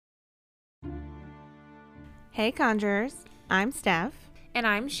Hey Conjurers, I'm Steph. And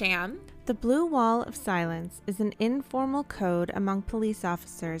I'm Sham. The Blue Wall of Silence is an informal code among police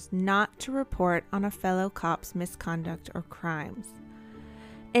officers not to report on a fellow cop's misconduct or crimes.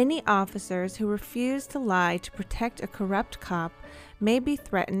 Any officers who refuse to lie to protect a corrupt cop may be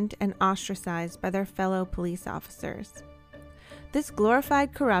threatened and ostracized by their fellow police officers. This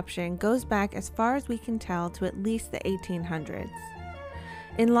glorified corruption goes back as far as we can tell to at least the 1800s.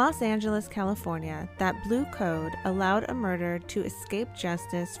 In Los Angeles, California, that blue code allowed a murderer to escape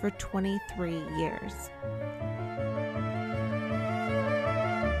justice for 23 years.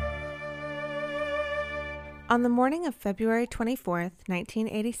 On the morning of February 24th,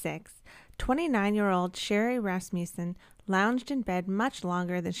 1986, 29-year-old Sherry Rasmussen lounged in bed much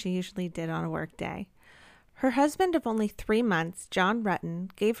longer than she usually did on a workday. Her husband of only 3 months, John Rutten,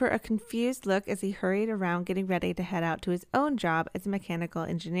 gave her a confused look as he hurried around getting ready to head out to his own job as a mechanical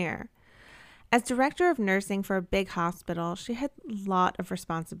engineer. As director of nursing for a big hospital, she had a lot of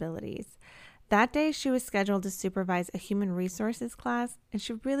responsibilities. That day, she was scheduled to supervise a human resources class, and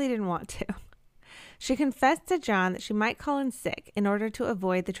she really didn't want to. She confessed to John that she might call in sick in order to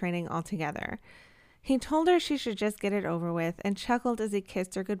avoid the training altogether. He told her she should just get it over with and chuckled as he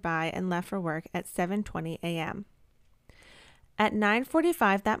kissed her goodbye and left for work at 7:20 a.m. At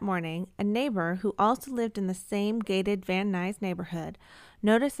 9:45 that morning, a neighbor who also lived in the same gated Van Nuys neighborhood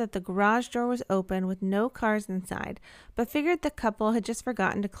noticed that the garage door was open with no cars inside, but figured the couple had just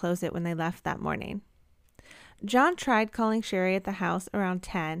forgotten to close it when they left that morning. John tried calling Sherry at the house around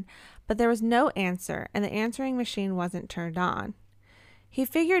 10, but there was no answer and the answering machine wasn't turned on. He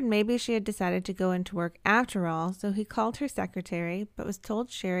figured maybe she had decided to go into work after all, so he called her secretary, but was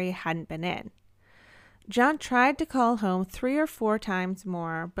told Sherry hadn't been in. John tried to call home 3 or 4 times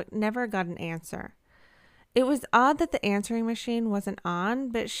more, but never got an answer. It was odd that the answering machine wasn't on,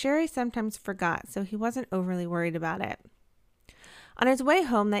 but Sherry sometimes forgot, so he wasn't overly worried about it. On his way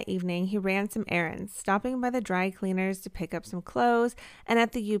home that evening, he ran some errands, stopping by the dry cleaners to pick up some clothes and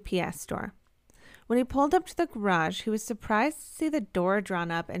at the UPS store. When he pulled up to the garage, he was surprised to see the door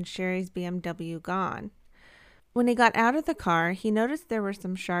drawn up and Sherry's BMW gone. When he got out of the car, he noticed there were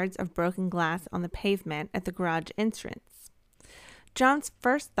some shards of broken glass on the pavement at the garage entrance. John's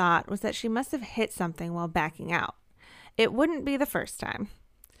first thought was that she must have hit something while backing out. It wouldn't be the first time.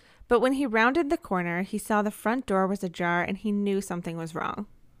 But when he rounded the corner, he saw the front door was ajar and he knew something was wrong.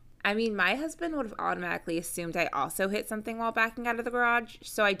 I mean, my husband would have automatically assumed I also hit something while backing out of the garage,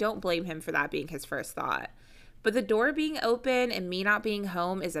 so I don't blame him for that being his first thought. But the door being open and me not being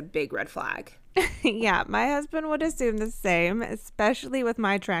home is a big red flag. Yeah, my husband would assume the same, especially with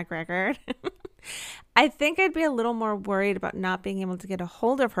my track record. I think I'd be a little more worried about not being able to get a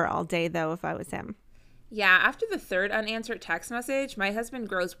hold of her all day, though, if I was him. Yeah, after the third unanswered text message, my husband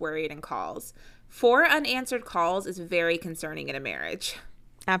grows worried and calls. 4 unanswered calls is very concerning in a marriage.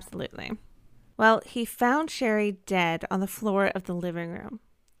 Absolutely. Well, he found Sherry dead on the floor of the living room.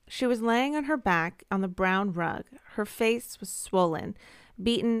 She was laying on her back on the brown rug. Her face was swollen,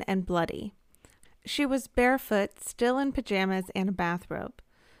 beaten, and bloody. She was barefoot, still in pajamas and a bathrobe.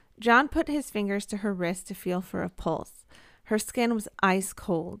 John put his fingers to her wrist to feel for a pulse. Her skin was ice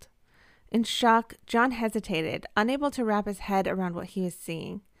cold. In shock, John hesitated, unable to wrap his head around what he was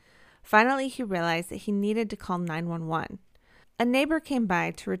seeing. Finally, he realized that he needed to call 911. A neighbor came by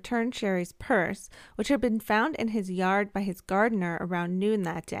to return Sherry's purse, which had been found in his yard by his gardener around noon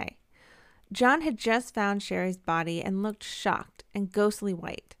that day. John had just found Sherry's body and looked shocked and ghostly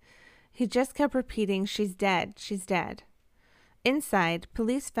white. He just kept repeating, "She's dead, she's dead." Inside,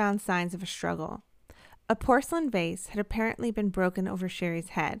 police found signs of a struggle. A porcelain vase had apparently been broken over Sherry's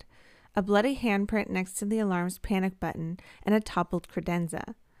head, a bloody handprint next to the alarm's panic button, and a toppled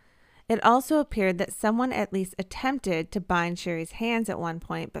credenza. It also appeared that someone at least attempted to bind Sherry's hands at one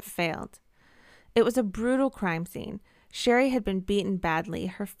point, but failed. It was a brutal crime scene. Sherry had been beaten badly.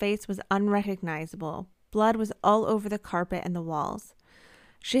 Her face was unrecognizable. Blood was all over the carpet and the walls.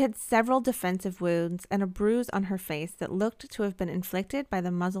 She had several defensive wounds and a bruise on her face that looked to have been inflicted by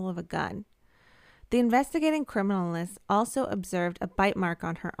the muzzle of a gun. The investigating criminalist also observed a bite mark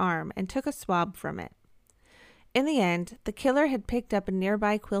on her arm and took a swab from it. In the end, the killer had picked up a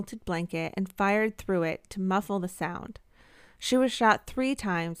nearby quilted blanket and fired through it to muffle the sound. She was shot 3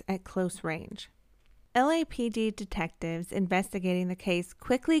 times at close range. LAPD detectives investigating the case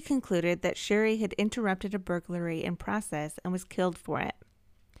quickly concluded that Sherry had interrupted a burglary in process and was killed for it.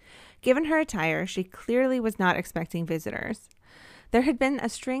 Given her attire, she clearly was not expecting visitors. There had been a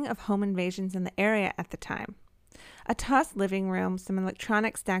string of home invasions in the area at the time. A tossed living room, some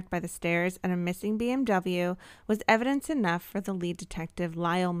electronics stacked by the stairs, and a missing BMW was evidence enough for the lead detective,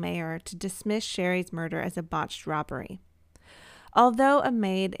 Lyle Mayer, to dismiss Sherry's murder as a botched robbery. Although a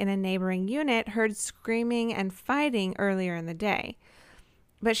maid in a neighboring unit heard screaming and fighting earlier in the day,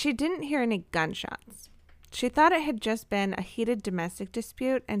 but she didn't hear any gunshots. She thought it had just been a heated domestic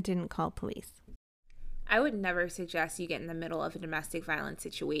dispute and didn't call police. I would never suggest you get in the middle of a domestic violence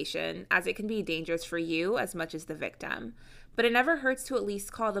situation, as it can be dangerous for you as much as the victim. But it never hurts to at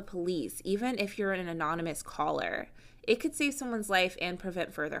least call the police, even if you're an anonymous caller. It could save someone's life and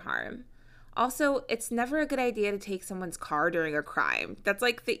prevent further harm. Also, it's never a good idea to take someone's car during a crime. That's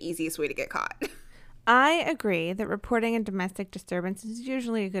like the easiest way to get caught. I agree that reporting a domestic disturbance is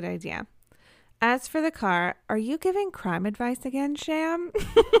usually a good idea. As for the car, are you giving crime advice again, Sham?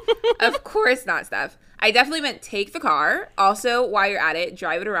 Of course not, Steph. I definitely meant take the car. Also, while you're at it,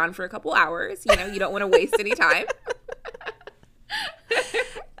 drive it around for a couple hours. You know, you don't want to waste any time.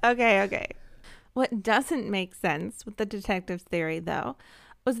 Okay. What doesn't make sense with the detective's theory, though,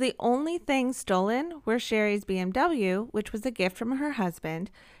 was the only thing stolen were Sherry's BMW, which was a gift from her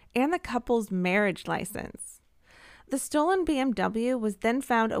husband, and the couple's marriage license. The stolen BMW was then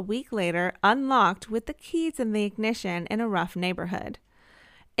found a week later, unlocked with the keys in the ignition in a rough neighborhood.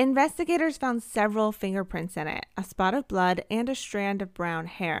 Investigators found several fingerprints in it, a spot of blood, and a strand of brown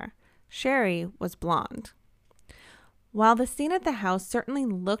hair. Sherry was blonde. While the scene at the house certainly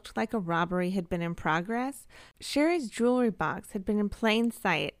looked like a robbery had been in progress, Sherry's jewelry box had been in plain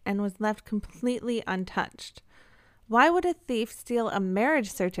sight and was left completely untouched. Why would a thief steal a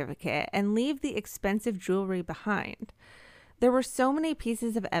marriage certificate and leave the expensive jewelry behind? There were so many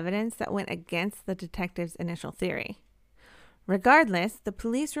pieces of evidence that went against the detective's initial theory. Regardless, the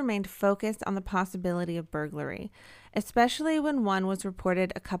police remained focused on the possibility of burglary, especially when one was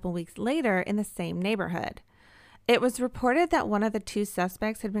reported a couple weeks later in the same neighborhood. It was reported that one of the two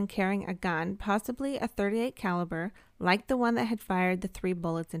suspects had been carrying a gun, possibly a .38 caliber, like the one that had fired the 3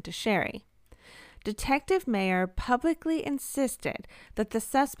 bullets into Sherry. Detective Mayer publicly insisted that the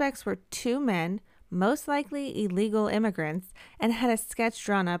suspects were 2 men, most likely illegal immigrants, and had a sketch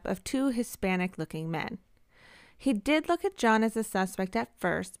drawn up of 2 Hispanic-looking men. He did look at John as a suspect at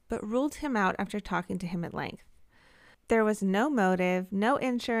first, but ruled him out after talking to him at length. There was no motive, no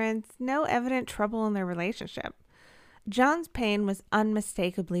insurance, no evident trouble in their relationship. John's pain was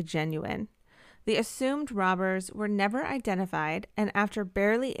unmistakably genuine. The assumed robbers were never identified, and after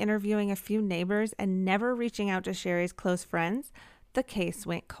barely interviewing a few neighbors and never reaching out to Sherry's close friends, the case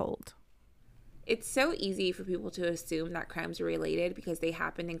went cold. It's so easy for people to assume that crimes are related because they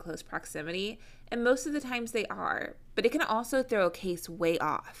happened in close proximity, and most of the times they are, but it can also throw a case way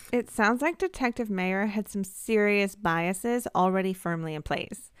off. It sounds like Detective Mayer had some serious biases already firmly in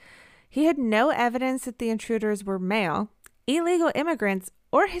place. He had no evidence that the intruders were male, illegal immigrants,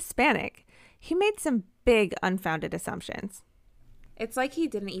 or Hispanic. He made some big unfounded assumptions. It's like he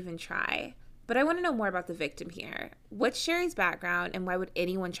didn't even try. But I want to know more about the victim here. What's Sherry's background, and why would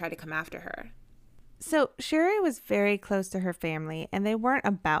anyone try to come after her? So Sherry was very close to her family, and they weren't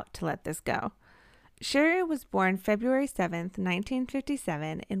about to let this go. Sherry was born February 7th,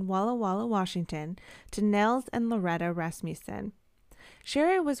 1957 in Walla Walla, Washington, to Nels and Loretta Rasmussen.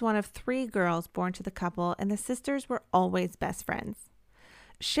 Sherry was one of 3 girls born to the couple, and the sisters were always best friends.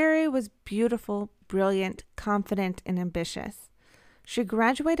 Sherry was beautiful, brilliant, confident, and ambitious. She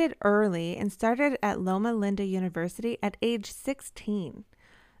graduated early and started at Loma Linda University at age 16.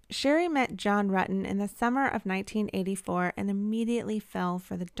 Sherry met John Rutten in the summer of 1984 and immediately fell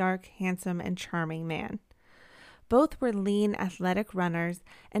for the dark, handsome, and charming man. Both were lean, athletic runners,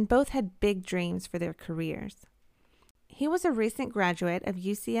 and both had big dreams for their careers. He was a recent graduate of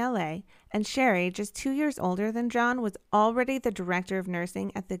UCLA, and Sherry, just 2 years older than John, was already the director of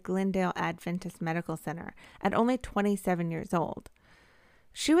nursing at the Glendale Adventist Medical Center at only 27 years old.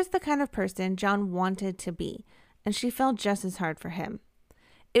 She was the kind of person John wanted to be, and she fell just as hard for him.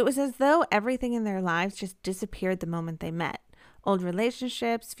 It was as though everything in their lives just disappeared the moment they met. Old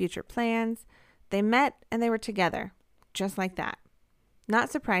relationships, future plans. They met and they were together, just like that. Not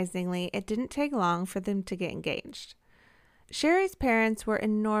surprisingly, it didn't take long for them to get engaged. Sherry's parents were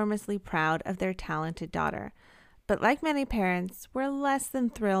enormously proud of their talented daughter, but like many parents, were less than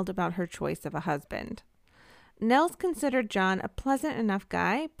thrilled about her choice of a husband. Nels considered John a pleasant enough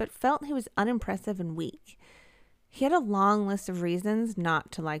guy, but felt he was unimpressive and weak. He had a long list of reasons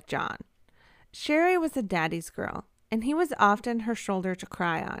not to like John. Sherry was a daddy's girl, and he was often her shoulder to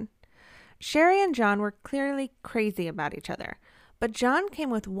cry on. Sherry and John were clearly crazy about each other, but John came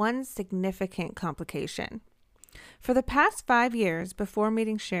with one significant complication. For the past 5 years before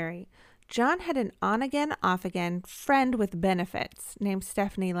meeting Sherry, John had an on-again, off-again friend with benefits named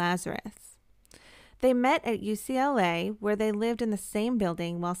Stephanie Lazarus. They met at UCLA, where they lived in the same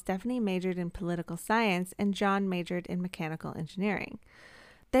building while Stephanie majored in political science and John majored in mechanical engineering.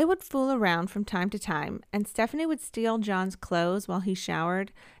 They would fool around from time to time, and Stephanie would steal John's clothes while he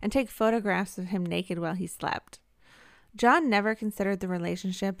showered and take photographs of him naked while he slept. John never considered the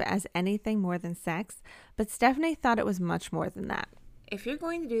relationship as anything more than sex, but Stephanie thought it was much more than that. If you're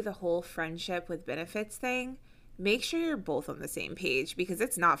going to do the whole friendship with benefits thing, make sure you're both on the same page because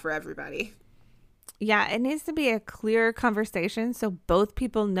it's not for everybody. Yeah, it needs to be a clear conversation so both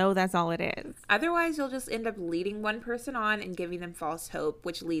people know that's all it is. Otherwise, you'll just end up leading one person on and giving them false hope,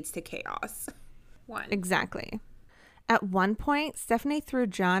 which leads to chaos. Exactly. At one point, Stephanie threw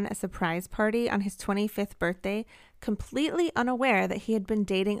John a surprise party on his 25th birthday, completely unaware that he had been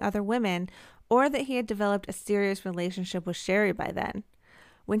dating other women or that he had developed a serious relationship with Sherry by then.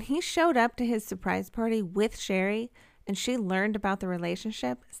 When he showed up to his surprise party with Sherry and she learned about the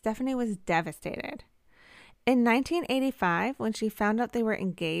relationship, Stephanie was devastated. In 1985, when she found out they were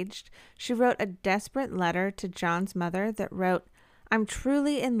engaged, she wrote a desperate letter to John's mother that wrote, "I'm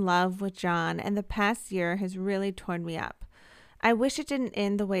truly in love with John, and the past year has really torn me up. I wish it didn't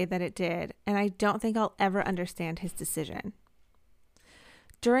end the way that it did, and I don't think I'll ever understand his decision."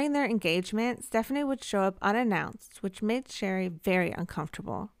 During their engagement, Stephanie would show up unannounced, which made Sherry very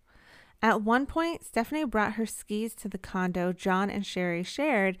uncomfortable. At one point, Stephanie brought her skis to the condo John and Sherry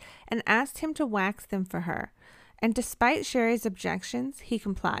shared and asked him to wax them for her, and despite Sherry's objections, he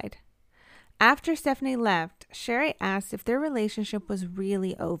complied. After Stephanie left, Sherry asked if their relationship was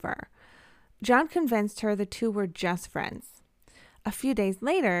really over. John convinced her the two were just friends. A few days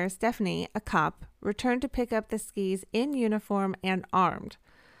later, Stephanie, a cop, returned to pick up the skis in uniform and armed,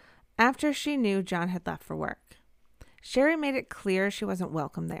 after she knew John had left for work. Sherry made it clear she wasn't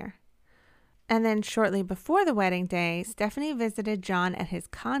welcome there. And then shortly before the wedding day, Stephanie visited John at his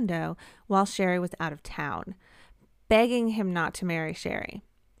condo while Sherry was out of town, begging him not to marry Sherry.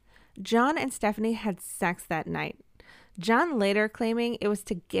 John and Stephanie had sex that night, John later claiming it was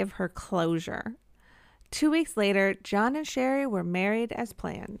to give her closure. 2 weeks later, John and Sherry were married as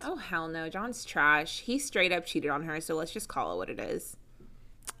planned. Oh, hell no. John's trash. He straight up cheated on her, so let's just call it what it is.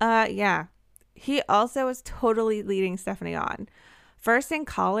 Yeah. He also was totally leading Stephanie on. First in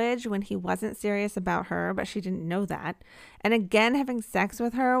college when he wasn't serious about her, but she didn't know that. And again having sex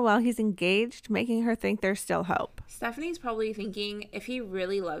with her while he's engaged, making her think there's still hope. Stephanie's probably thinking, if he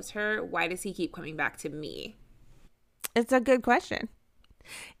really loves her, why does he keep coming back to me? It's a good question.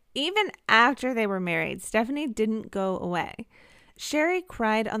 Even after they were married, Stephanie didn't go away. Sherry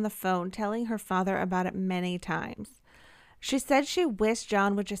cried on the phone, telling her father about it many times. She said she wished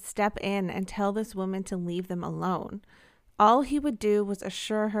John would just step in and tell this woman to leave them alone. All he would do was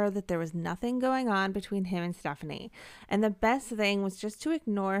assure her that there was nothing going on between him and Stephanie, and the best thing was just to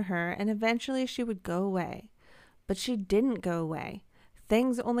ignore her, and eventually she would go away. But she didn't go away.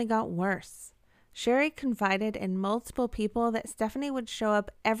 Things only got worse. Sherry confided in multiple people that Stephanie would show up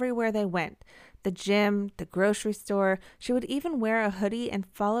everywhere they went. The gym, the grocery store. She would even wear a hoodie and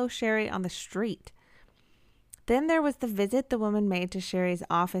follow Sherry on the street. Then there was the visit the woman made to Sherry's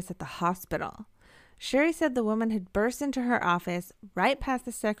office at the hospital. Sherry said the woman had burst into her office right past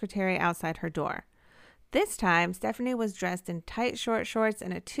the secretary outside her door. This time, Stephanie was dressed in tight short shorts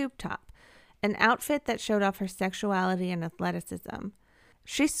and a tube top, an outfit that showed off her sexuality and athleticism.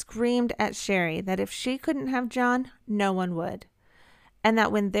 She screamed at Sherry that if she couldn't have John, no one would, and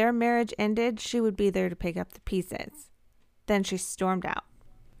that when their marriage ended, she would be there to pick up the pieces. Then she stormed out.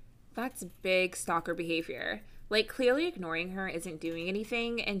 That's big stalker behavior. Like, clearly ignoring her isn't doing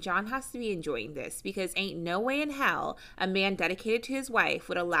anything, and John has to be enjoying this because ain't no way in hell a man dedicated to his wife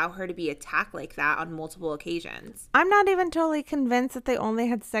would allow her to be attacked like that on multiple occasions. I'm not even totally convinced that they only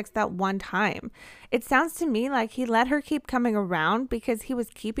had sex that one time. It sounds to me like he let her keep coming around because he was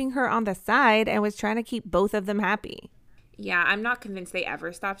keeping her on the side and was trying to keep both of them happy. Yeah, I'm not convinced they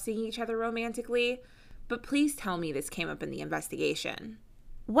ever stopped seeing each other romantically, but please tell me this came up in the investigation.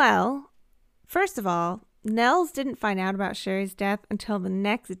 Well, first of all, Nels didn't find out about Sherry's death until the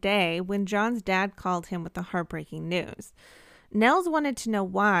next day when John's dad called him with the heartbreaking news. Nels wanted to know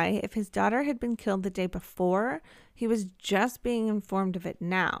why, if his daughter had been killed the day before, he was just being informed of it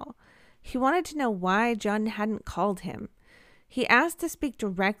now. He wanted to know why John hadn't called him. He asked to speak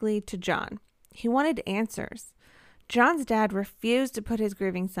directly to John. He wanted answers. John's dad refused to put his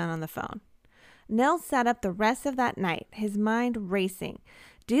grieving son on the phone. Nels sat up the rest of that night, his mind racing,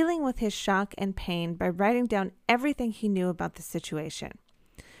 dealing with his shock and pain by writing down everything he knew about the situation.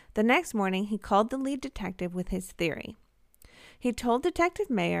 The next morning, he called the lead detective with his theory. He told Detective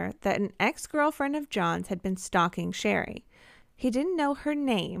Mayer that an ex-girlfriend of John's had been stalking Sherry. He didn't know her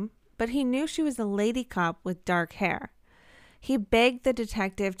name, but he knew she was a lady cop with dark hair. He begged the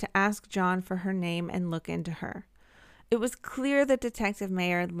detective to ask John for her name and look into her. It was clear that Detective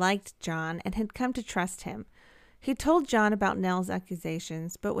Mayer liked John and had come to trust him. He told John about Nell's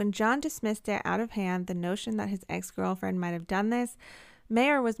accusations, but when John dismissed it out of hand the notion that his ex-girlfriend might have done this,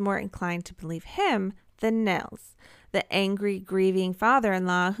 Mayer was more inclined to believe him than Nels, the angry, grieving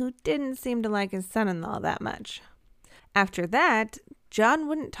father-in-law who didn't seem to like his son-in-law that much. After that, John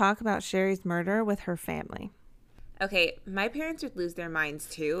wouldn't talk about Sherry's murder with her family. Okay, my parents would lose their minds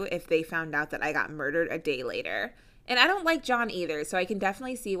too if they found out that I got murdered a day later. And I don't like John either, so I can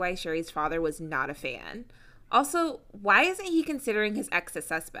definitely see why Sherry's father was not a fan. Also, why isn't he considering his ex a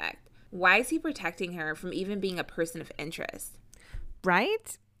suspect? Why is he protecting her from even being a person of interest?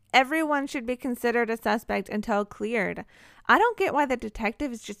 Right? Everyone should be considered a suspect until cleared. I don't get why the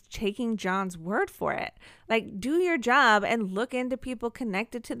detective is just taking John's word for it. Like, do your job and look into people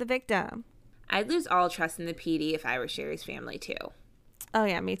connected to the victim. I'd lose all trust in the PD if I were Sherry's family too. Oh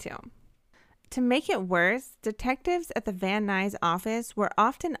yeah, me too. To make it worse, detectives at the Van Nuys office were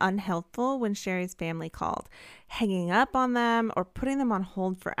often unhelpful when Sherry's family called, hanging up on them or putting them on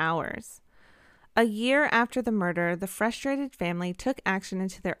hold for hours. A year after the murder, the frustrated family took action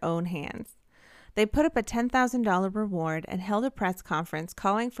into their own hands. They put up a $10,000 reward and held a press conference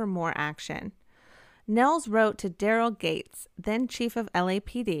calling for more action. Nels wrote to Daryl Gates, then chief of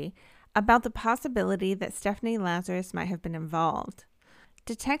LAPD, about the possibility that Stephanie Lazarus might have been involved.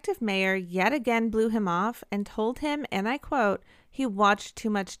 Detective Mayer yet again blew him off and told him, and I quote, he watched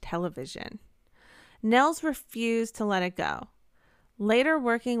too much television. Nels refused to let it go, later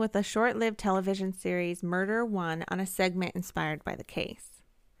working with the short-lived television series Murder One on a segment inspired by the case.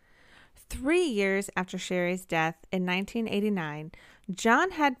 3 years after Sherry's death in 1989,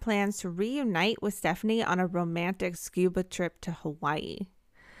 John had plans to reunite with Stephanie on a romantic scuba trip to Hawaii.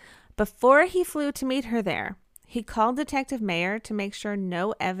 Before he flew to meet her there, he called Detective Mayer to make sure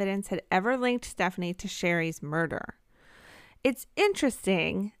no evidence had ever linked Stephanie to Sherry's murder. It's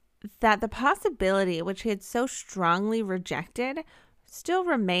interesting that the possibility, which he had so strongly rejected, still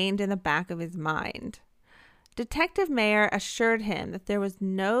remained in the back of his mind. Detective Mayer assured him that there was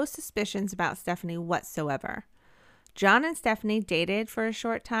no suspicions about Stephanie whatsoever. John and Stephanie dated for a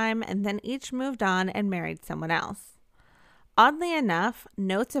short time and then each moved on and married someone else. Oddly enough,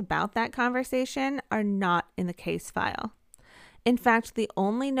 notes about that conversation are not in the case file. In fact, the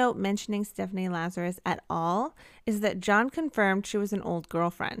only note mentioning Stephanie Lazarus at all is that John confirmed she was an old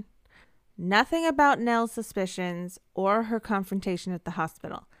girlfriend. Nothing about Nell's suspicions or her confrontation at the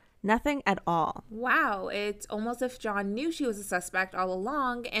hospital. Nothing at all. Wow, it's almost as if John knew she was a suspect all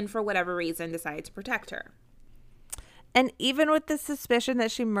along and for whatever reason decided to protect her. And even with the suspicion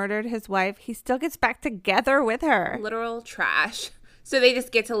that she murdered his wife, he still gets back together with her. Literal trash. So they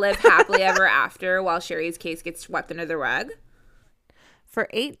just get to live happily ever after while Sherry's case gets swept under the rug? For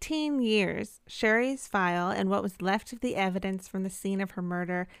 18 years, Sherry's file and what was left of the evidence from the scene of her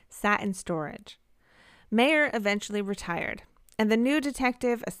murder sat in storage. Mayer eventually retired, and the new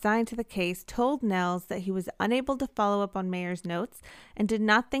detective assigned to the case told Nels that he was unable to follow up on Mayer's notes and did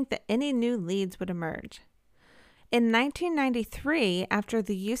not think that any new leads would emerge. In 1993, after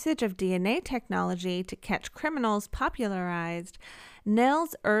the usage of DNA technology to catch criminals popularized,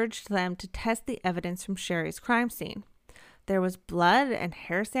 Nels urged them to test the evidence from Sherry's crime scene. There was blood and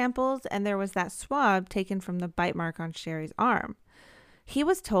hair samples, and there was that swab taken from the bite mark on Sherry's arm. He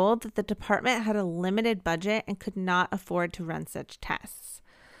was told that the department had a limited budget and could not afford to run such tests.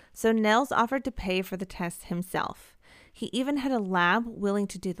 So Nels offered to pay for the tests himself. He even had a lab willing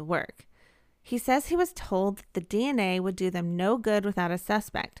to do the work. He says he was told that the DNA would do them no good without a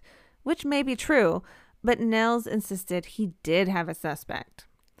suspect, which may be true, but Nels insisted he did have a suspect.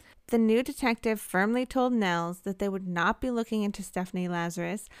 The new detective firmly told Nels that they would not be looking into Stephanie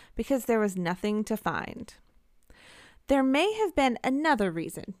Lazarus because there was nothing to find. There may have been another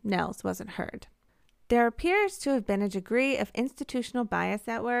reason Nels wasn't heard. There appears to have been a degree of institutional bias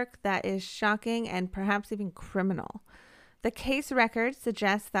at work that is shocking and perhaps even criminal. The case record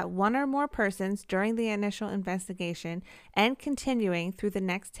suggests that one or more persons during the initial investigation and continuing through the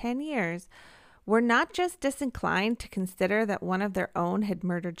next 10 years were not just disinclined to consider that one of their own had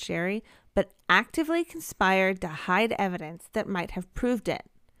murdered Sherry, but actively conspired to hide evidence that might have proved it.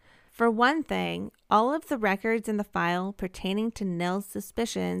 For one thing, all of the records in the file pertaining to Nell's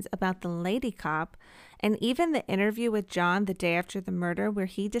suspicions about the lady cop, and even the interview with John the day after the murder where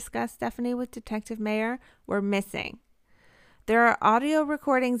he discussed Stephanie with Detective Mayer, were missing. There are audio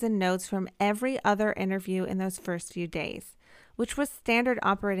recordings and notes from every other interview in those first few days. which was standard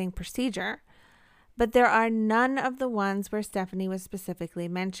operating procedure, but there are none of the ones where Stephanie was specifically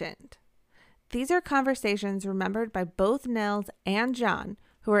mentioned. These are conversations remembered by both Nels and John,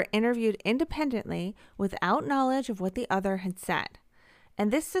 who were interviewed independently without knowledge of what the other had said.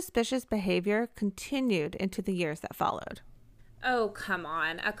 And this suspicious behavior continued into the years that followed. Oh, come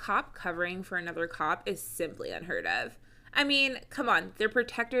on. A cop covering for another cop is simply unheard of. I mean, come on. They're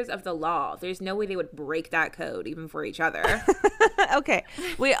protectors of the law. There's no way they would break that code even for each other. Okay,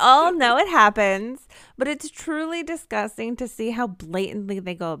 we all know it happens, but it's truly disgusting to see how blatantly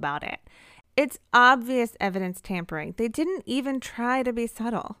they go about it. It's obvious evidence tampering. They didn't even try to be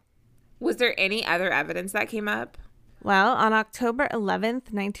subtle. Was there any other evidence that came up? Well, on October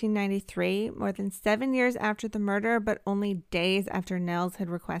 11th, 1993, more than 7 years after the murder, but only days after Nels had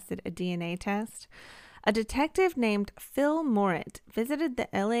requested a DNA test, a detective named Phil Morit visited the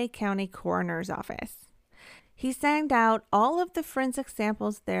LA County Coroner's Office. He sent out all of the forensic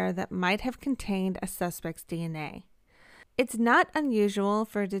samples there that might have contained a suspect's DNA. It's not unusual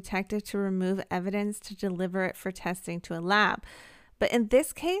for a detective to remove evidence to deliver it for testing to a lab, but in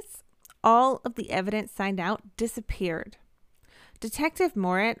this case, all of the evidence signed out disappeared. Detective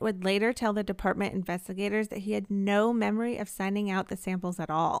Morit would later tell the department investigators that he had no memory of signing out the samples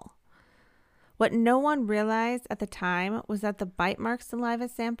at all. What no one realized at the time was that the bite mark saliva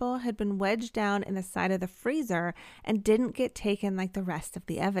sample had been wedged down in the side of the freezer and didn't get taken like the rest of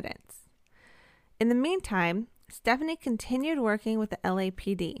the evidence. In the meantime, Stephanie continued working with the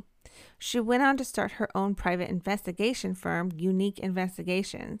LAPD. She went on to start her own private investigation firm, Unique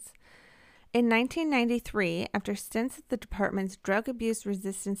Investigations. In 1993, after stints at the department's Drug Abuse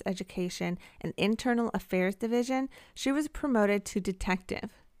Resistance Education and Internal Affairs Division, she was promoted to detective.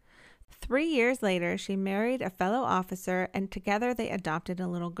 3 years later, she married a fellow officer, and together they adopted a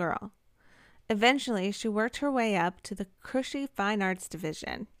little girl. Eventually, she worked her way up to the cushy Fine Arts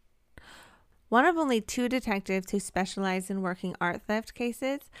Division. One of only 2 detectives who specialized in working art theft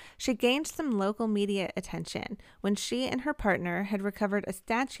cases, she gained some local media attention when she and her partner had recovered a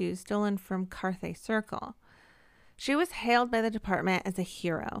statue stolen from Carthay Circle. She was hailed by the department as a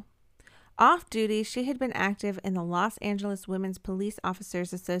hero. Off duty, she had been active in the Los Angeles Women's Police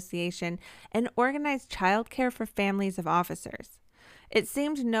Officers Association and organized childcare for families of officers. It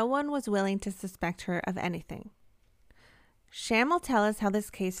seemed no one was willing to suspect her of anything. Sham will tell us how this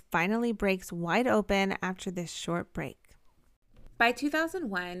case finally breaks wide open after this short break. By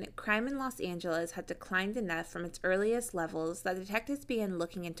 2001, crime in Los Angeles had declined enough from its earliest levels that detectives began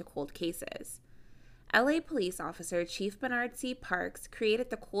looking into cold cases. LA police officer Chief Bernard C. Parks created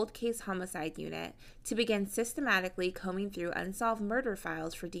the Cold Case Homicide Unit to begin systematically combing through unsolved murder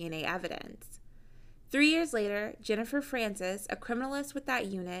files for DNA evidence. 3 years later, Jennifer Francis, a criminalist with that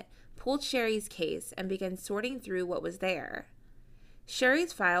unit, pulled Sherry's case and began sorting through what was there.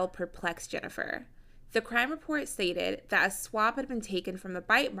 Sherry's file perplexed Jennifer. The crime report stated that a swab had been taken from the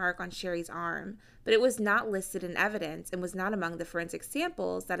bite mark on Sherry's arm, but it was not listed in evidence and was not among the forensic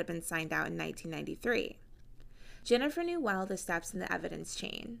samples that had been signed out in 1993. Jennifer knew well the steps in the evidence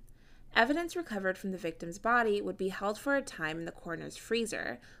chain. Evidence recovered from the victim's body would be held for a time in the coroner's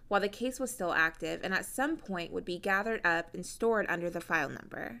freezer while the case was still active, and at some point would be gathered up and stored under the file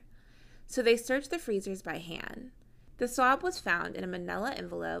number. So they searched the freezers by hand. The swab was found in a manila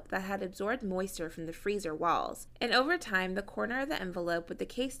envelope that had absorbed moisture from the freezer walls, and over time the corner of the envelope with the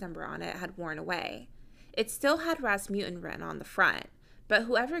case number on it had worn away. It still had Rasmussen written on the front, but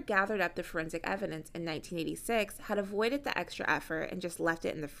whoever gathered up the forensic evidence in 1986 had avoided the extra effort and just left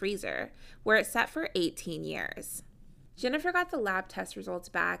it in the freezer, where it sat for 18 years. Jennifer got the lab test results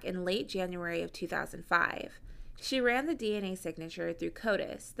back in late January of 2005. She ran the DNA signature through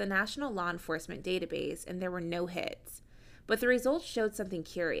CODIS, the National Law Enforcement Database, and there were no hits. But the results showed something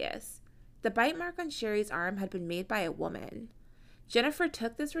curious. The bite mark on Sherry's arm had been made by a woman. Jennifer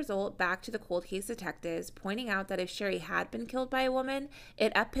took this result back to the cold case detectives, pointing out that if Sherry had been killed by a woman,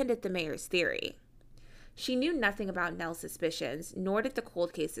 it upended the mayor's theory. She knew nothing about Nell's suspicions, nor did the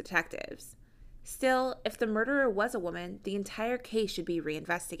cold case detectives. Still, if the murderer was a woman, the entire case should be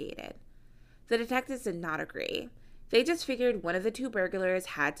reinvestigated. The detectives did not agree. They just figured one of the 2 burglars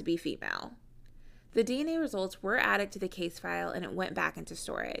had to be female. The DNA results were added to the case file and it went back into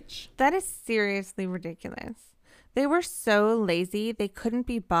storage. That is seriously ridiculous. They were so lazy they couldn't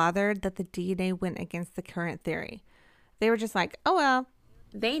be bothered that the DNA went against the current theory. They were just like, oh well.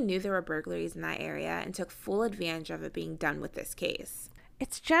 They knew there were burglaries in that area and took full advantage of it being done with this case.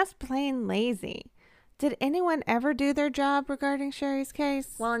 It's just plain lazy. Did anyone ever do their job regarding Sherry's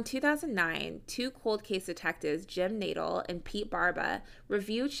case? Well, in 2009, 2 cold case detectives, Jim Nadel and Pete Barba,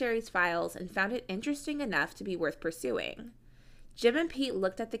 reviewed Sherry's files and found it interesting enough to be worth pursuing. Jim and Pete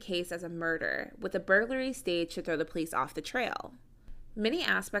looked at the case as a murder, with a burglary staged to throw the police off the trail. Many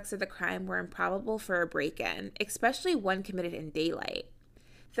aspects of the crime were improbable for a break-in, especially one committed in daylight.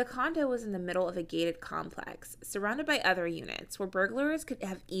 The condo was in the middle of a gated complex, surrounded by other units, where burglars could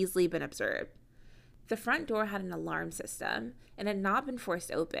have easily been observed. The front door had an alarm system, and had not been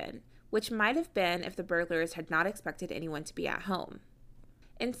forced open, which might have been if the burglars had not expected anyone to be at home.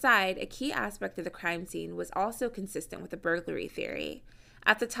 Inside, a key aspect of the crime scene was also consistent with the burglary theory.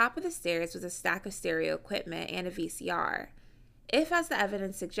 At the top of the stairs was a stack of stereo equipment and a VCR. If, as the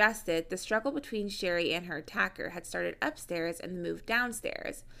evidence suggested, the struggle between Sherry and her attacker had started upstairs and moved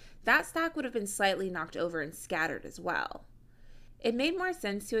downstairs, that stack would have been slightly knocked over and scattered as well. It made more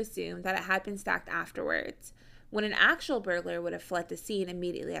sense to assume that it had been stacked afterwards, when an actual burglar would have fled the scene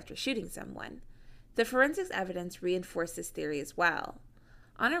immediately after shooting someone. The forensics evidence reinforced this theory as well.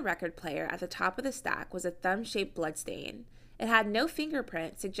 On a record player at the top of the stack was a thumb-shaped bloodstain. It had no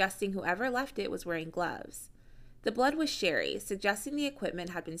fingerprint, suggesting whoever left it was wearing gloves. The blood was Sherry, suggesting the equipment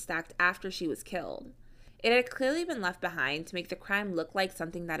had been stacked after she was killed. It had clearly been left behind to make the crime look like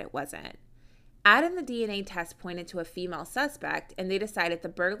something that it wasn't. Add in the DNA test pointed to a female suspect, and they decided the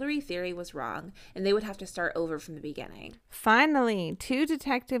burglary theory was wrong, and they would have to start over from the beginning. Finally, 2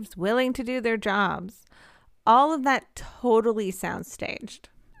 detectives willing to do their jobs. All of that totally sounds staged.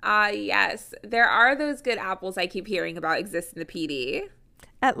 Yes. There are those good apples I keep hearing about exist in the PD.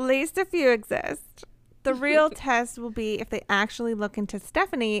 At least a few exist. The real test will be if they actually look into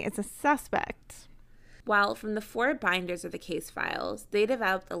Stephanie as a suspect. Well, from the 4 binders of the case files, they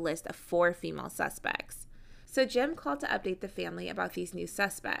developed a list of 4 female suspects. So Jim called to update the family about these new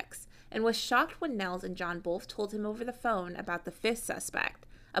suspects, and was shocked when Nels and John both told him over the phone about the 5th suspect,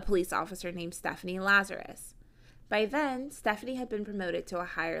 a police officer named Stephanie Lazarus. By then, Stephanie had been promoted to a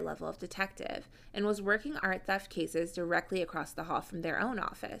higher level of detective, and was working art theft cases directly across the hall from their own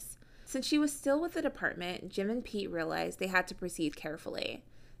office. Since she was still with the department, Jim and Pete realized they had to proceed carefully.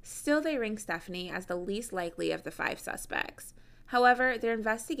 Still, they ranked Stephanie as the least likely of the 5 suspects. However, their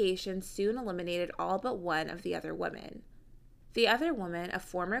investigation soon eliminated all but one of the other women. The other woman, a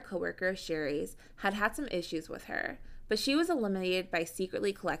former coworker of Sherry's, had had some issues with her, but she was eliminated by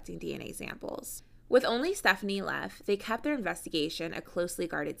secretly collecting DNA samples. With only Stephanie left, they kept their investigation a closely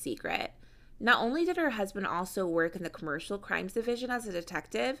guarded secret. Not only did her husband also work in the commercial crimes division as a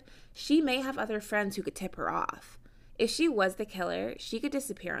detective, she may have other friends who could tip her off. If she was the killer, she could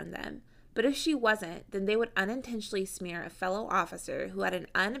disappear on them. But if she wasn't, then they would unintentionally smear a fellow officer who had an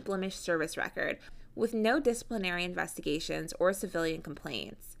unblemished service record with no disciplinary investigations or civilian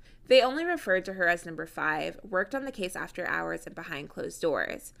complaints. They only referred to her as number 5, worked on the case after hours and behind closed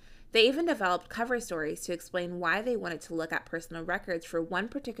doors. They even developed cover stories to explain why they wanted to look at personal records for one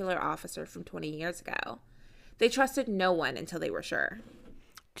particular officer from 20 years ago. They trusted no one until they were sure.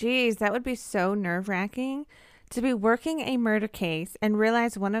 Geez, that would be so nerve-wracking to be working a murder case and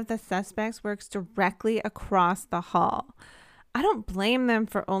realize one of the suspects works directly across the hall. I don't blame them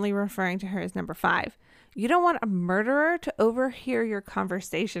for only referring to her as number 5. You don't want a murderer to overhear your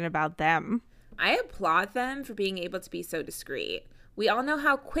conversation about them. I applaud them for being able to be so discreet. We all know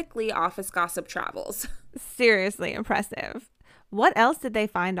how quickly office gossip travels. Seriously impressive. What else did they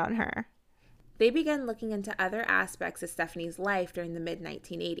find on her? They began looking into other aspects of Stephanie's life during the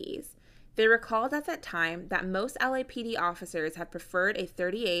mid-1980s. They recalled at that time that most LAPD officers had preferred a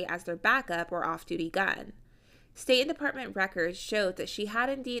 .38 as their backup or off-duty gun. State and Department records showed that she had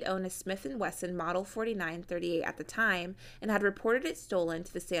indeed owned a Smith & Wesson Model 49 .38 at the time and had reported it stolen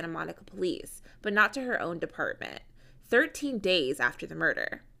to the Santa Monica police, but not to her own department, 13 days after the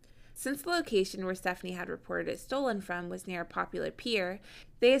murder. Since the location where Stephanie had reported it stolen from was near a popular pier,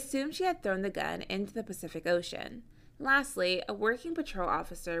 they assumed she had thrown the gun into the Pacific Ocean. Lastly, a working patrol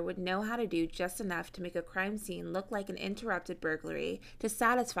officer would know how to do just enough to make a crime scene look like an interrupted burglary to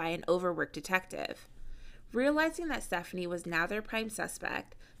satisfy an overworked detective. Realizing that Stephanie was now their prime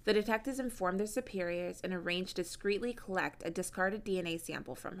suspect, the detectives informed their superiors and arranged to discreetly collect a discarded DNA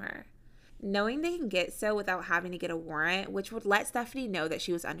sample from her. Knowing they can get so without having to get a warrant, which would let Stephanie know that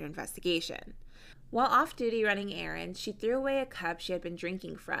she was under investigation. While off-duty running errands, she threw away a cup she had been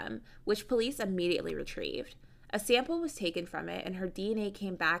drinking from, which police immediately retrieved. A sample was taken from it, and her DNA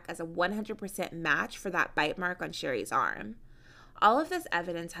came back as a 100% match for that bite mark on Sherry's arm. All of this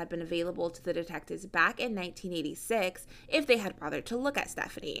evidence had been available to the detectives back in 1986 if they had bothered to look at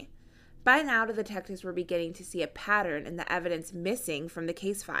Stephanie. By now, the detectives were beginning to see a pattern in the evidence missing from the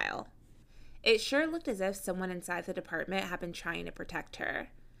case file. It sure looked as if someone inside the department had been trying to protect her.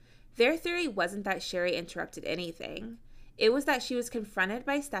 Their theory wasn't that Sherry interrupted anything. It was that she was confronted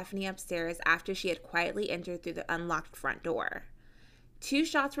by Stephanie upstairs after she had quietly entered through the unlocked front door. 2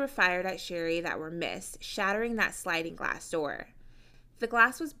 shots were fired at Sherry that were missed, shattering that sliding glass door. The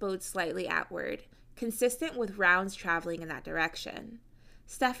glass was bowed slightly outward, consistent with rounds traveling in that direction.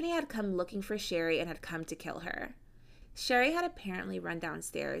 Stephanie had come looking for Sherry and had come to kill her. Sherry had apparently run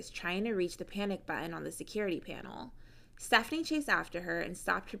downstairs, trying to reach the panic button on the security panel. Stephanie chased after her and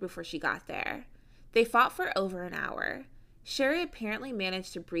stopped her before she got there. They fought for over an hour. Sherry apparently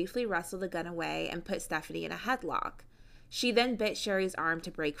managed to briefly wrestle the gun away and put Stephanie in a headlock. She then bit Sherry's arm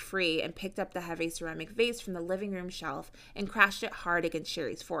to break free and picked up the heavy ceramic vase from the living room shelf and crashed it hard against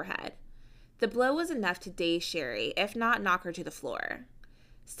Sherry's forehead. The blow was enough to daze Sherry, if not knock her to the floor.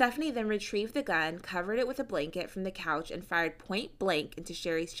 Stephanie then retrieved the gun, covered it with a blanket from the couch, and fired point blank into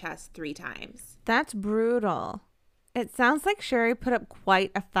Sherry's chest 3 times. That's brutal. It sounds like Sherry put up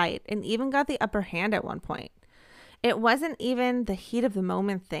quite a fight and even got the upper hand at one point. It wasn't even the heat of the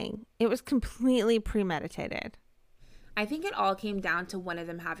moment thing. It was completely premeditated. I think it all came down to one of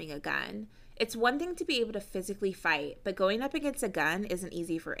them having a gun. It's one thing to be able to physically fight, but going up against a gun isn't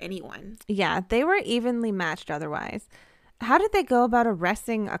easy for anyone. Yeah, they were evenly matched otherwise. How did they go about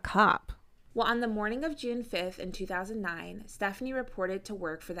arresting a cop? Well, on the morning of June 5th in 2009, Stephanie reported to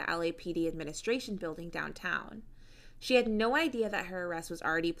work for the LAPD administration building downtown. She had no idea that her arrest was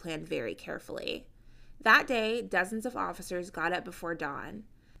already planned very carefully. That day, dozens of officers got up before dawn.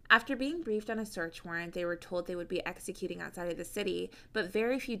 After being briefed on a search warrant, they were told they would be executing outside of the city, but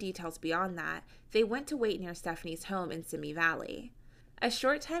very few details beyond that. They went to wait near Stephanie's home in Simi Valley. A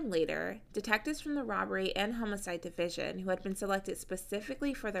short time later, detectives from the Robbery and Homicide Division, who had been selected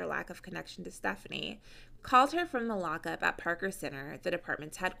specifically for their lack of connection to Stephanie, called her from the lockup at Parker Center, the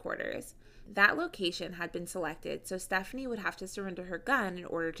department's headquarters. That location had been selected so Stephanie would have to surrender her gun in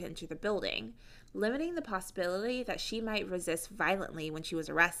order to enter the building, limiting the possibility that she might resist violently when she was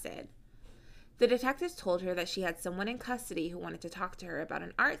arrested. The detectives told her that she had someone in custody who wanted to talk to her about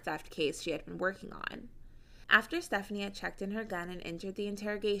an art theft case she had been working on. After Stephanie had checked in her gun and entered the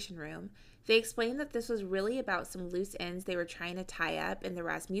interrogation room, they explained that this was really about some loose ends they were trying to tie up in the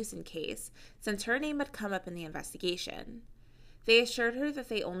Rasmussen case, since her name had come up in the investigation. They assured her that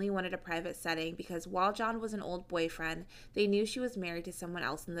they only wanted a private setting because while John was an old boyfriend, they knew she was married to someone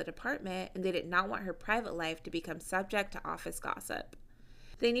else in the department and they did not want her private life to become subject to office gossip.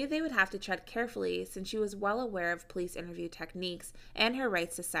 They knew they would have to tread carefully since she was well aware of police interview techniques and her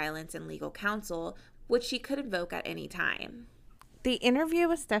rights to silence and legal counsel, which she could invoke at any time. The interview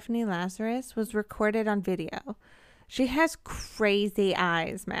with Stephanie Lazarus was recorded on video. She has crazy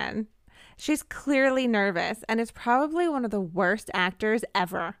eyes, man. She's clearly nervous, and is probably one of the worst actors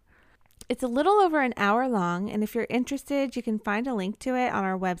ever. It's a little over an hour long, and if you're interested, you can find a link to it on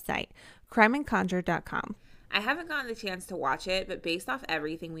our website, crimeandconjure.com. I haven't gotten the chance to watch it, but based off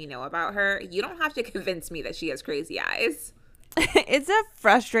everything we know about her, you don't have to convince me that she has crazy eyes. It's a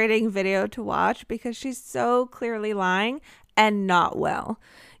frustrating video to watch because she's so clearly lying and not well.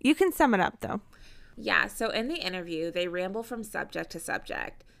 You can sum it up, though. Yeah, so in the interview, they ramble from subject to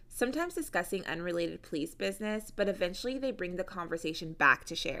subject, sometimes discussing unrelated police business, but eventually they bring the conversation back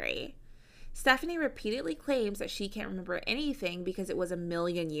to Sherry. Stephanie repeatedly claims that she can't remember anything because it was a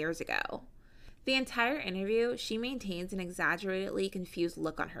million years ago. The entire interview, she maintains an exaggeratedly confused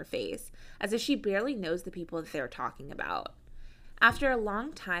look on her face, as if she barely knows the people that they're talking about. After a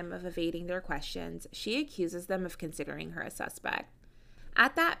long time of evading their questions, she accuses them of considering her a suspect.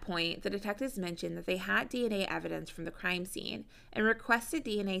 At that point, the detectives mentioned that they had DNA evidence from the crime scene and requested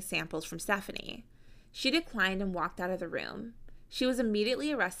DNA samples from Stephanie. She declined and walked out of the room. She was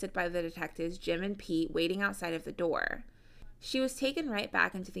immediately arrested by the detectives Jim and Pete waiting outside of the door. She was taken right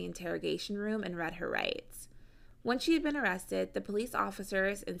back into the interrogation room and read her rights. Once she had been arrested, the police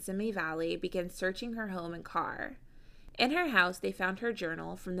officers in Simi Valley began searching her home and car. In her house, they found her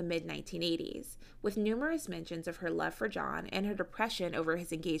journal from the mid-1980s, with numerous mentions of her love for John and her depression over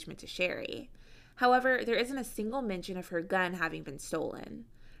his engagement to Sherry. However, there isn't a single mention of her gun having been stolen.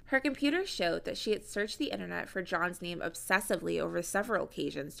 Her computer showed that she had searched the internet for John's name obsessively over several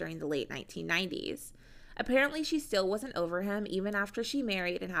occasions during the late 1990s. Apparently, she still wasn't over him even after she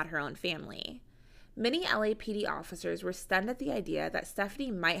married and had her own family. Many LAPD officers were stunned at the idea that Stephanie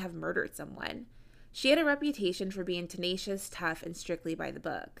might have murdered someone. She had a reputation for being tenacious, tough, and strictly by the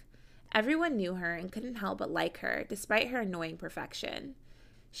book. Everyone knew her and couldn't help but like her, despite her annoying perfection.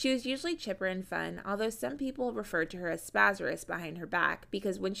 She was usually chipper and fun, although some people referred to her as Spazarus behind her back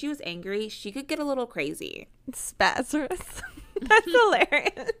because when she was angry, she could get a little crazy. Spazarus? That's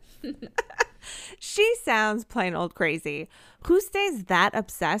hilarious. She sounds plain old crazy. Who stays that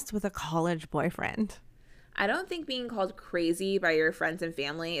obsessed with a college boyfriend? I don't think being called crazy by your friends and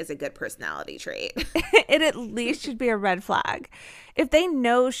family is a good personality trait. It at least should be a red flag. If they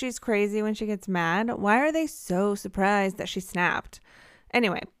know she's crazy when she gets mad, why are they so surprised that she snapped?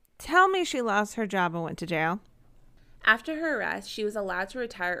 Anyway, tell me she lost her job and went to jail. After her arrest, she was allowed to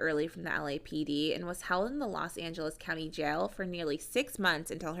retire early from the LAPD and was held in the Los Angeles County Jail for nearly 6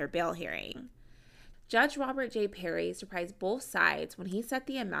 months until her bail hearing. Judge Robert J. Perry surprised both sides when he set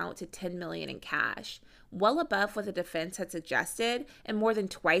the amount to $10 million in cash, well above what the defense had suggested and more than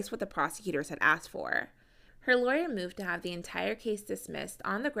twice what the prosecutors had asked for. Her lawyer moved to have the entire case dismissed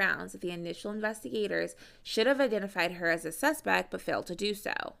on the grounds that the initial investigators should have identified her as a suspect but failed to do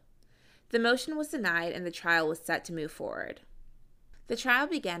so. The motion was denied and the trial was set to move forward. The trial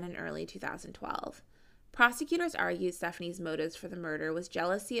began in early 2012. Prosecutors argued Stephanie's motives for the murder was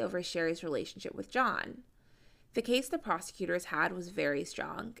jealousy over Sherry's relationship with John. The case the prosecutors had was very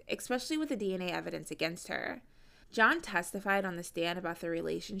strong, especially with the DNA evidence against her. John testified on the stand about their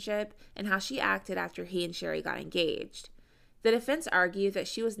relationship and how she acted after he and Sherry got engaged. The defense argued that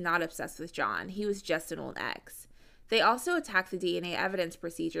she was not obsessed with John, he was just an old ex. They also attacked the DNA evidence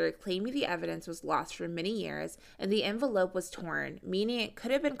procedure, claiming the evidence was lost for many years and the envelope was torn, meaning it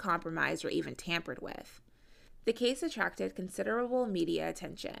could have been compromised or even tampered with. The case attracted considerable media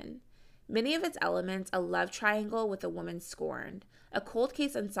attention. Many of its elements, a love triangle with a woman scorned, a cold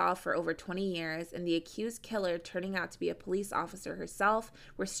case unsolved for over 20 years, and the accused killer turning out to be a police officer herself,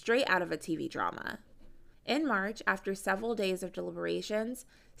 were straight out of a TV drama. In March, after several days of deliberations,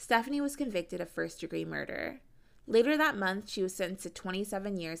 Stephanie was convicted of first-degree murder. Later that month, she was sentenced to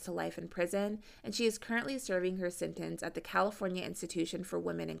 27 years to life in prison, and she is currently serving her sentence at the California Institution for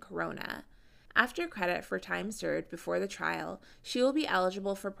Women in Corona. After credit for time served before the trial, she will be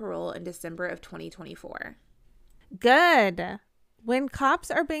eligible for parole in December of 2024. Good. When cops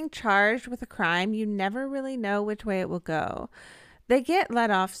are being charged with a crime, you never really know which way it will go. They get let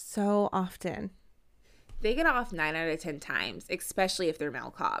off so often. They get off 9 out of 10 times, especially if they're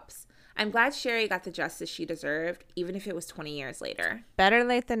male cops. I'm glad Sherry got the justice she deserved, even if it was 20 years later. Better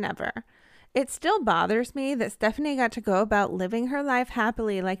late than never. It still bothers me that Stephanie got to go about living her life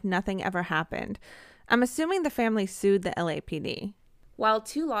happily like nothing ever happened. I'm assuming the family sued the LAPD. While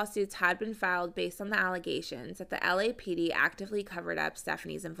 2 lawsuits had been filed based on the allegations that the LAPD actively covered up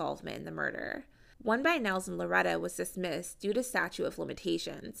Stephanie's involvement in the murder. One by Nels and Loretta was dismissed due to statute of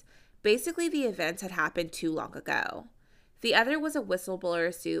limitations. Basically, the events had happened too long ago. The other was a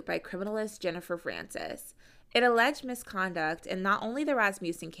whistleblower suit by criminalist Jennifer Francis. It alleged misconduct in not only the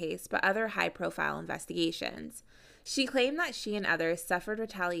Rasmussen case, but other high-profile investigations. She claimed that she and others suffered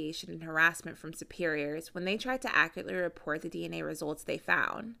retaliation and harassment from superiors when they tried to accurately report the DNA results they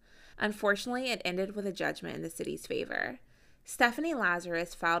found. Unfortunately, it ended with a judgment in the city's favor. Stephanie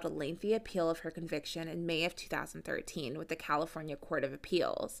Lazarus filed a lengthy appeal of her conviction in May of 2013 with the California Court of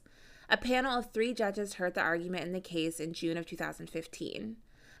Appeals. A panel of 3 judges heard the argument in the case in June of 2015.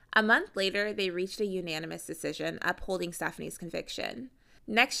 A month later, they reached a unanimous decision upholding Stephanie's conviction.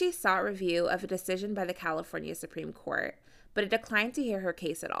 Next, she sought review of a decision by the California Supreme Court, but it declined to hear her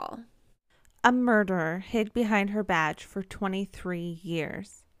case at all. A murderer hid behind her badge for 23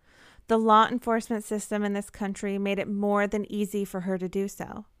 years. The law enforcement system in this country made it more than easy for her to do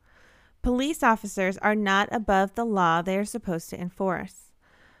so. Police officers are not above the law they are supposed to enforce.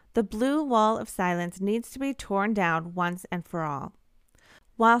 The blue wall of silence needs to be torn down once and for all.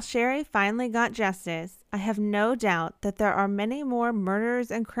 While Sherry finally got justice, I have no doubt that there are many more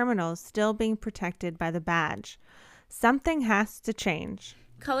murderers and criminals still being protected by the badge. Something has to change.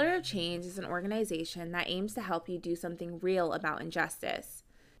 Color of Change is an organization that aims to help you do something real about injustice.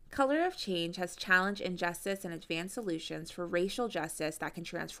 Color of Change has challenged injustice and advanced solutions for racial justice that can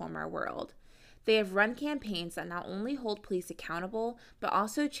transform our world. They have run campaigns that not only hold police accountable, but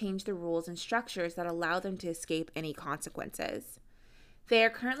also change the rules and structures that allow them to escape any consequences. They are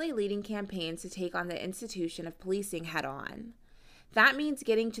currently leading campaigns to take on the institution of policing head-on. That means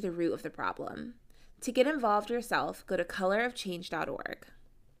getting to the root of the problem. To get involved yourself, go to colorofchange.org.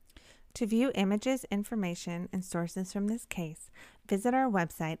 To view images, information, and sources from this case, visit our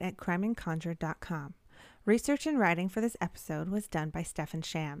website at crimeandconjure.com. Research and writing for this episode was done by Stefan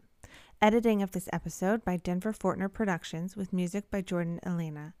Sham. Editing of this episode by Denver Fortner Productions with music by Jordan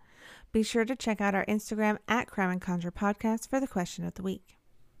Elena. Be sure to check out our Instagram at Crime and Conjure Podcast for the question of the week.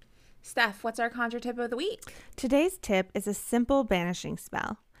 Steph, what's our conjure tip of the week? Today's tip is a simple banishing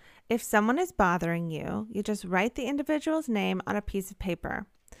spell. If someone is bothering you, you just write the individual's name on a piece of paper.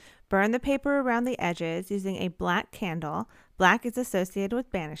 Burn the paper around the edges using a black candle. Black is associated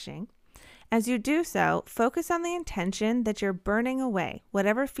with banishing. As you do so, focus on the intention that you're burning away,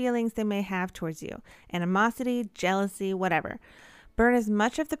 whatever feelings they may have towards you, animosity, jealousy, whatever. Burn as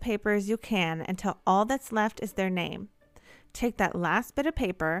much of the paper as you can until all that's left is their name. Take that last bit of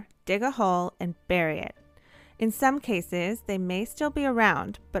paper, dig a hole, and bury it. In some cases, they may still be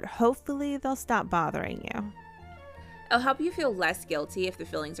around, but hopefully they'll stop bothering you. It'll help you feel less guilty if the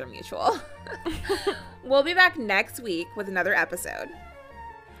feelings are mutual. We'll be back next week with another episode.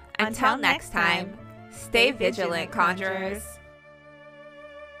 Until next time, stay vigilant, conjurers.